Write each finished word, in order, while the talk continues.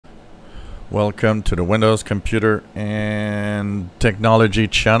Welcome to the Windows Computer and Technology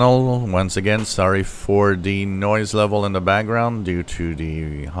channel. Once again, sorry for the noise level in the background due to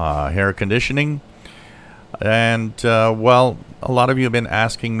the air conditioning. And well, a lot of you have been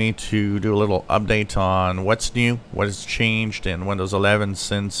asking me to do a little update on what's new, what has changed in Windows 11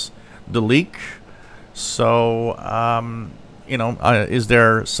 since the leak. So, is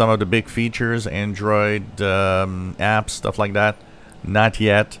there some of the big features, Android apps, stuff like that? Not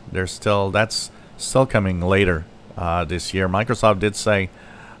yet. That's still coming later this year. Microsoft did say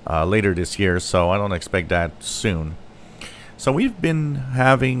later this year, so I don't expect that soon. So we've been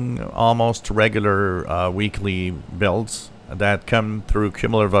having almost regular weekly builds that come through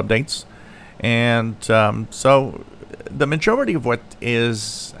cumulative updates, and so the majority of what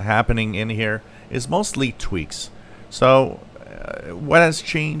is happening in here is mostly tweaks. So what has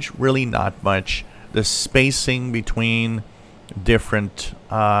changed? Really not much. The spacing between different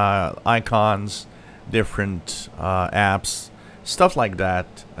icons, different apps, stuff like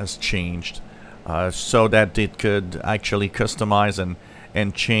that has changed so that it could actually customize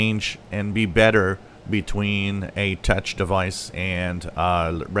and change and be better between a touch device and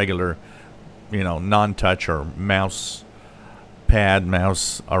regular, non-touch or mouse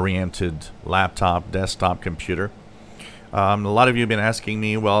oriented laptop, desktop computer. A lot of you have been asking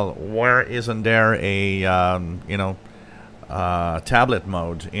me, well, where isn't there a tablet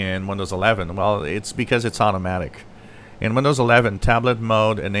mode in Windows 11? Well, it's because it's automatic. In Windows 11, tablet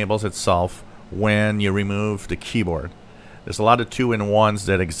mode enables itself when you remove the keyboard. There's a lot of 2-in-1s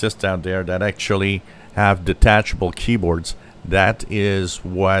that exist out there that actually have detachable keyboards. That is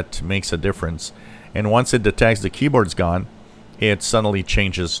what makes a difference. And once it detects the keyboard's gone, it suddenly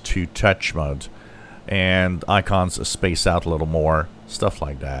changes to touch mode, and icons space out a little more, stuff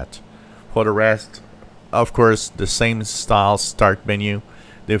like that. For the rest, of course, the same style start menu.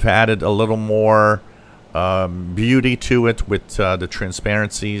 They've added a little more beauty to it with the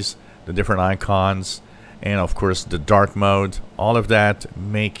transparencies, the different icons, and of course the dark mode. All of that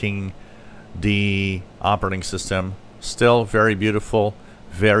making the operating system still very beautiful,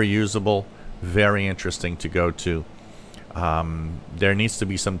 very usable, very interesting to go to. There needs to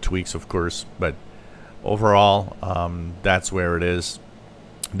be some tweaks, of course, but overall, that's where it is.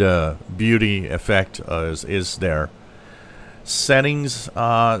 The beauty effect is there. Settings,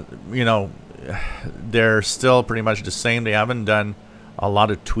 they're still pretty much the same. They haven't done a lot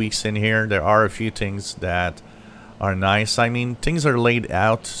of tweaks in here. There are a few things that are nice. I mean, things are laid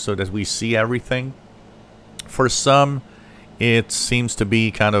out so that we see everything. For some, it seems to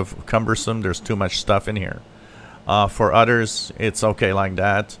be kind of cumbersome. There's too much stuff in here. For others, it's okay like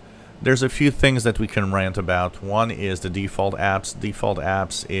that. There's a few things that we can rant about. One is the default apps. Default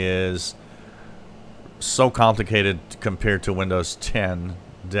apps is so complicated compared to Windows 10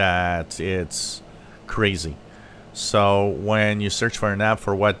 that it's crazy. So when you search for an app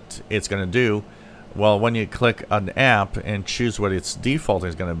for what it's going to do, well, when you click an app and choose what its default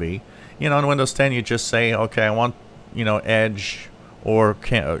is going to be, in Windows 10 you just say, okay, I want, Edge, or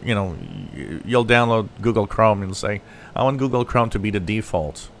you'll download Google Chrome and say, I want Google Chrome to be the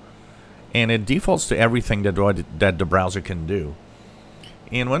default. And it defaults to everything that the browser can do.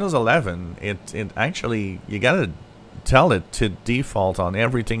 In Windows 11, it actually, you gotta tell it to default on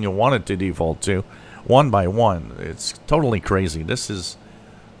everything you want it to default to, one by one. It's totally crazy. This is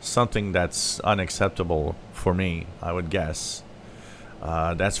something that's unacceptable for me, I would guess.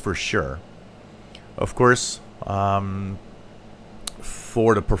 That's for sure. Of course,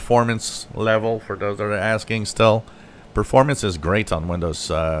 for the performance level, for those that are asking still, performance is great on Windows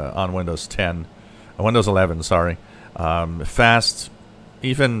 11, sorry. Fast,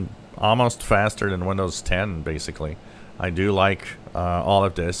 even almost faster than Windows 10, basically. I do like all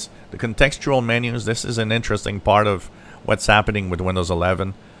of this. The contextual menus, this is an interesting part of what's happening with Windows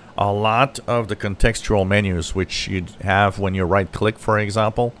 11. A lot of the contextual menus, which you'd have when you right-click, for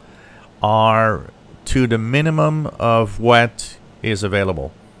example, are to the minimum of what is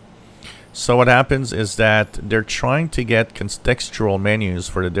available. So what happens is that they're trying to get contextual menus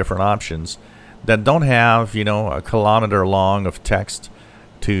for the different options that don't have, a kilometer long of text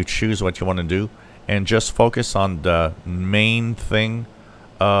to choose what you want to do, and just focus on the main thing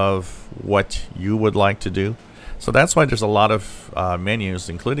of what you would like to do. So that's why there's a lot of menus,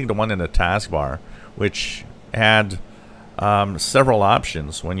 including the one in the taskbar, which had several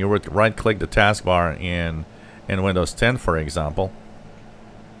options. When you would right-click the taskbar in Windows 10, for example,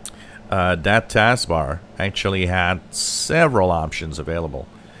 that taskbar actually had several options available.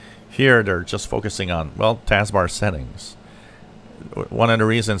 Here they're just focusing on, well, taskbar settings. One of the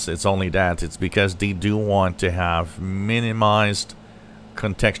reasons it's only that, it's because they do want to have minimized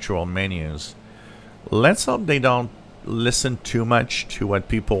contextual menus. Let's hope they don't listen too much to what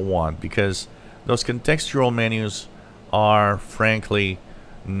people want, because those contextual menus are frankly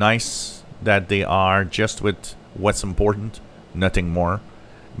nice that they are just with what's important, nothing more,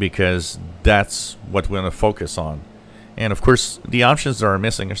 because that's what we're going to focus on. And of course, the options that are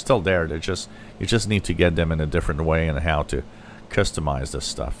missing are still there. They're just, you just need to get them in a different way and how to customize this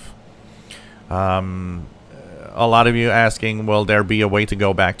stuff. A lot of you asking, will there be a way to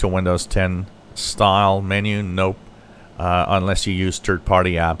go back to Windows 10 style menu? Nope, unless you use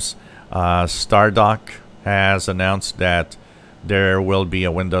third-party apps. StarDock has announced that there will be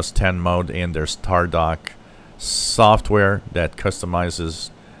a Windows 10 mode in their StarDock software that customizes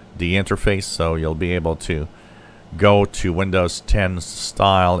the interface, so you'll be able to go to Windows 10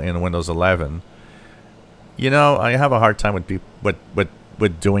 style in Windows 11. You know, I have a hard time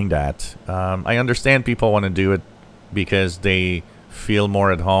with doing that. I understand people want to do it because they feel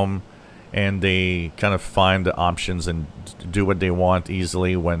more at home and they kind of find the options and do what they want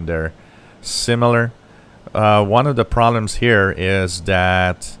easily when they're similar. One of the problems here is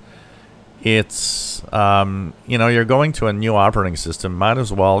that it's, you know, you're going to a new operating system, might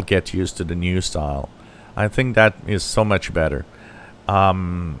as well get used to the new style. I think that is so much better.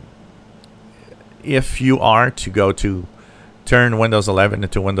 If you are to go to turn Windows 11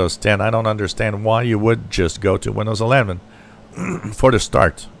 into Windows 10, I don't understand why you would just go to Windows 11 for the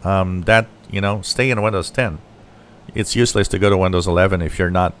start. That, you know, stay in Windows 10. It's useless to go to Windows 11 if you're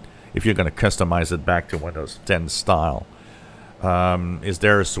going to customize it back to Windows 10 style. Is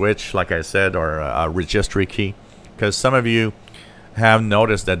there a switch, like I said, or a registry key? Because some of you have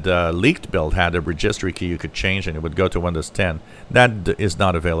noticed that the leaked build had a registry key you could change and it would go to Windows 10. That is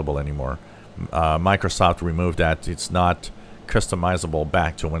not available anymore. Microsoft removed that. It's not customizable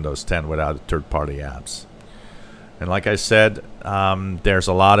back to Windows 10 without third-party apps. And like I said, there's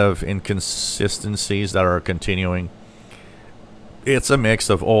a lot of inconsistencies that are continuing. It's a mix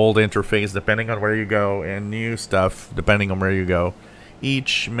of old interface depending on where you go and new stuff depending on where you go.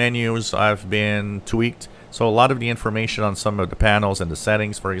 Each menus have been tweaked, so a lot of the information on some of the panels and the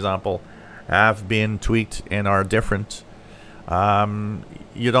settings, for example, have been tweaked and are different.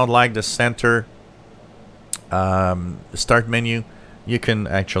 You don't like the center start menu, you can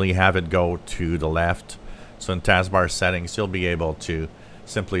actually have it go to the left. So in taskbar settings, you'll be able to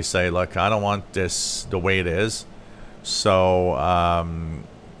simply say, look, I don't want this the way it is. So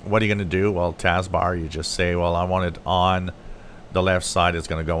what are you going to do? Well, taskbar, you just say, well, I want it on the left side. It's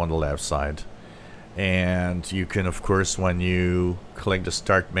going to go on the left side. And you can, of course, when you click the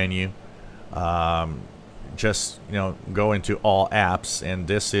start menu, just, you know, go into all apps, and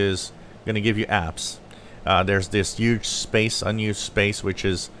this is going to give you apps. There's this huge space, unused space, which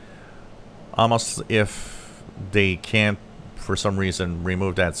is almost if they can't for some reason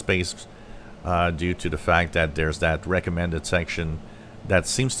remove that space due to the fact that there's that recommended section that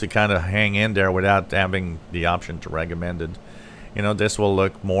seems to kind of hang in there without having the option to recommended. You know, this will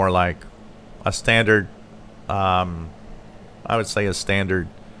look more like a standard, I would say a standard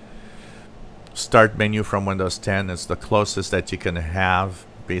start menu from Windows 10. It's the closest that you can have,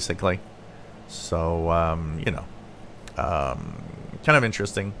 basically. So, you know, kind of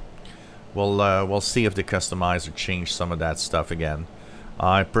interesting. We'll see if they customize or change some of that stuff again.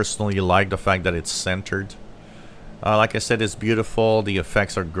 I personally like the fact that it's centered. Like I said, it's beautiful. The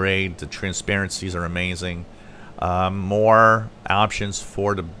effects are great. The transparencies are amazing. More options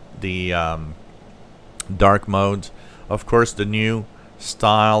for the dark mode. Of course, the new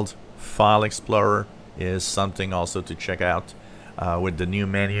styled file explorer is something also to check out with the new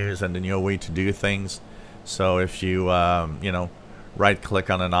menus and the new way to do things. So if you you know, right click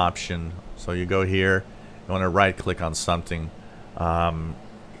on an option, so you go here, you want to right click on something,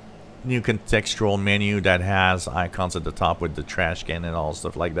 new contextual menu that has icons at the top with the trash can and all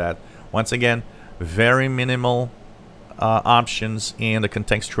stuff like that. Once again, very minimal options in the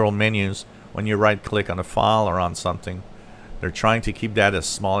contextual menus when you right click on a file or on something. They're trying to keep that as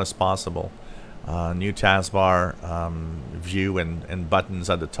small as possible. New taskbar, view and buttons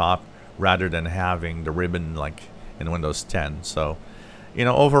at the top rather than having the ribbon like in Windows 10. So, you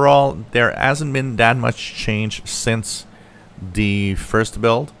know, overall there hasn't been that much change since the first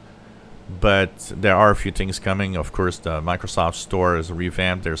build, but there are a few things coming. Of course, the Microsoft Store is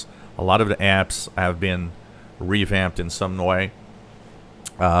revamped. There's a lot of the apps have been revamped in some way.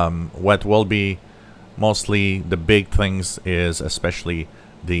 What will be mostly the big things is especially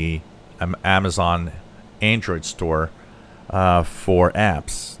the Amazon Android Store for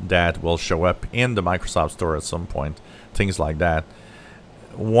apps that will show up in the Microsoft Store at some point, things like that.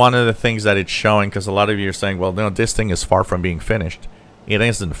 One of the things that it's showing, because a lot of you are saying, well, no, this thing is far from being finished. it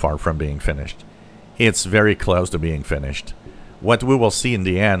isn't far from being finished. It's very close to being finished. What we will see in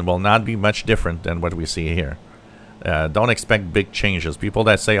the end will not be much different than what we see here. Don't expect big changes. People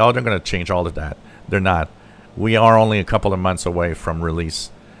that say, oh, they're going to change all of that. They're not. We are only a couple of months away from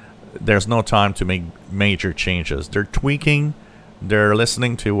release. There's no time to make major changes. They're tweaking. They're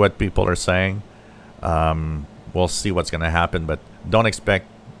listening to what people are saying. We'll see what's going to happen, but don't expect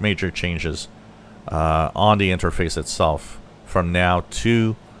major changes on the interface itself from now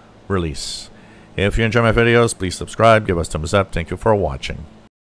to release. If you enjoy my videos, please subscribe, give us thumbs up. Thank you for watching.